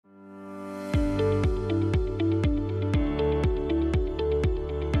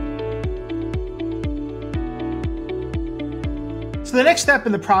So the next step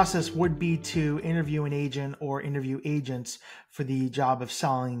in the process would be to interview an agent or interview agents for the job of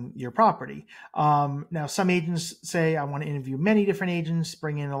selling your property. Now, some agents say, I want to interview many different agents,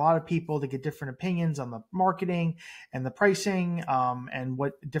 bring in a lot of people to get different opinions on the marketing and the pricing, and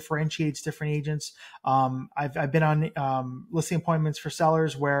what differentiates different agents. I've been on listing appointments for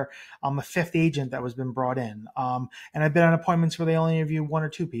sellers where I'm a fifth agent that was been brought in. And I've been on appointments where they only interview one or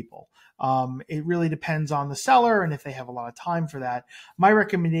two people. It really depends on the seller and if they have a lot of time for that. My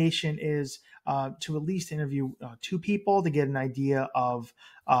recommendation is to at least interview two people to get an idea of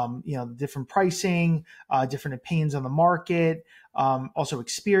the different pricing, different opinions on the market, also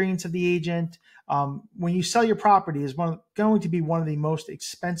experience of the agent. When you sell your property is going to be one of the most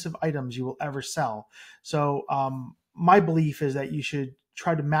expensive items you will ever sell. So my belief is that you should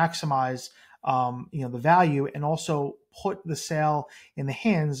try to maximize the value and also put the sale in the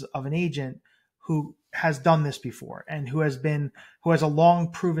hands of an agent who has done this before and who has a long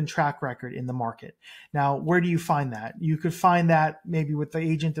proven track record in the market. Now, where do you find that? You could find that maybe with the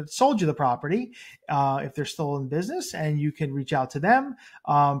agent that sold you the property, if they're still in business, and you can reach out to them.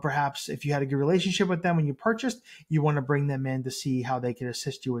 Perhaps if you had a good relationship with them when you purchased, you want to bring them in to see how they could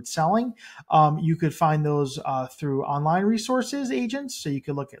assist you with selling. You could find those through online resources, agents. So you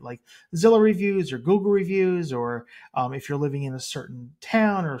could look at like Zillow reviews or Google reviews, or if you're living in a certain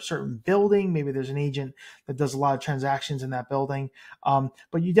town or a certain building, maybe there's an agent that does a lot of transactions in that building.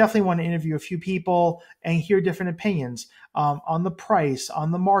 But you definitely want to interview a few people and hear different opinions on the price,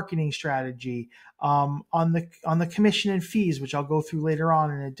 on the marketing strategy, on the commission and fees, which I'll go through later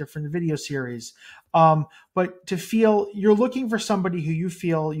on in a different video series. But to feel you're looking for somebody who you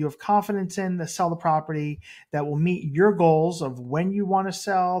feel you have confidence in to sell the property, that will meet your goals of when you want to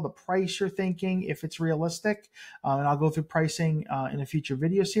sell, the price you're thinking, if it's realistic. And I'll go through pricing in a future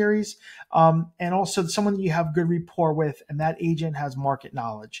video series. And also someone that you have good rapport with, and that agent has market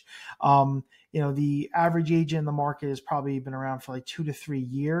knowledge. The average agent in the market has probably been around for like 2 to 3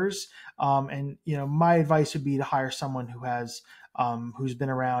 years. And my advice would be to hire someone who's been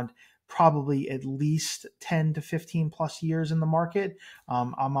around probably at least 10 to 15 plus years in the market.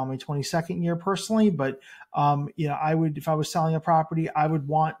 I'm on my 22nd year personally, but if I was selling a property, I would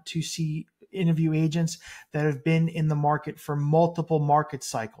want to interview agents that have been in the market for multiple market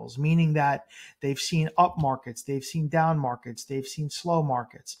cycles, meaning that they've seen up markets, they've seen down markets, they've seen slow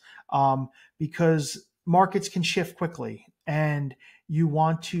markets, because markets can shift quickly, and you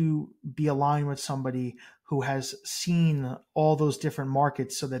want to be aligned with somebody who has seen all those different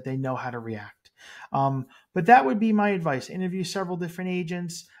markets so that they know how to react. But that would be my advice. Interview several different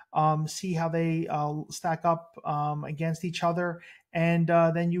agents, see how they stack up against each other, and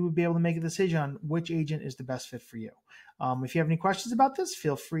then you would be able to make a decision on which agent is the best fit for you. If you have any questions about this,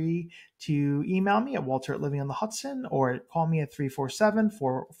 feel free to email me at walter@livingonthehudson or call me at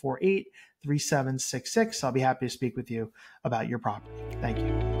 347-448-3766. I'll be happy to speak with you about your property. Thank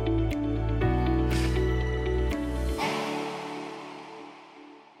you.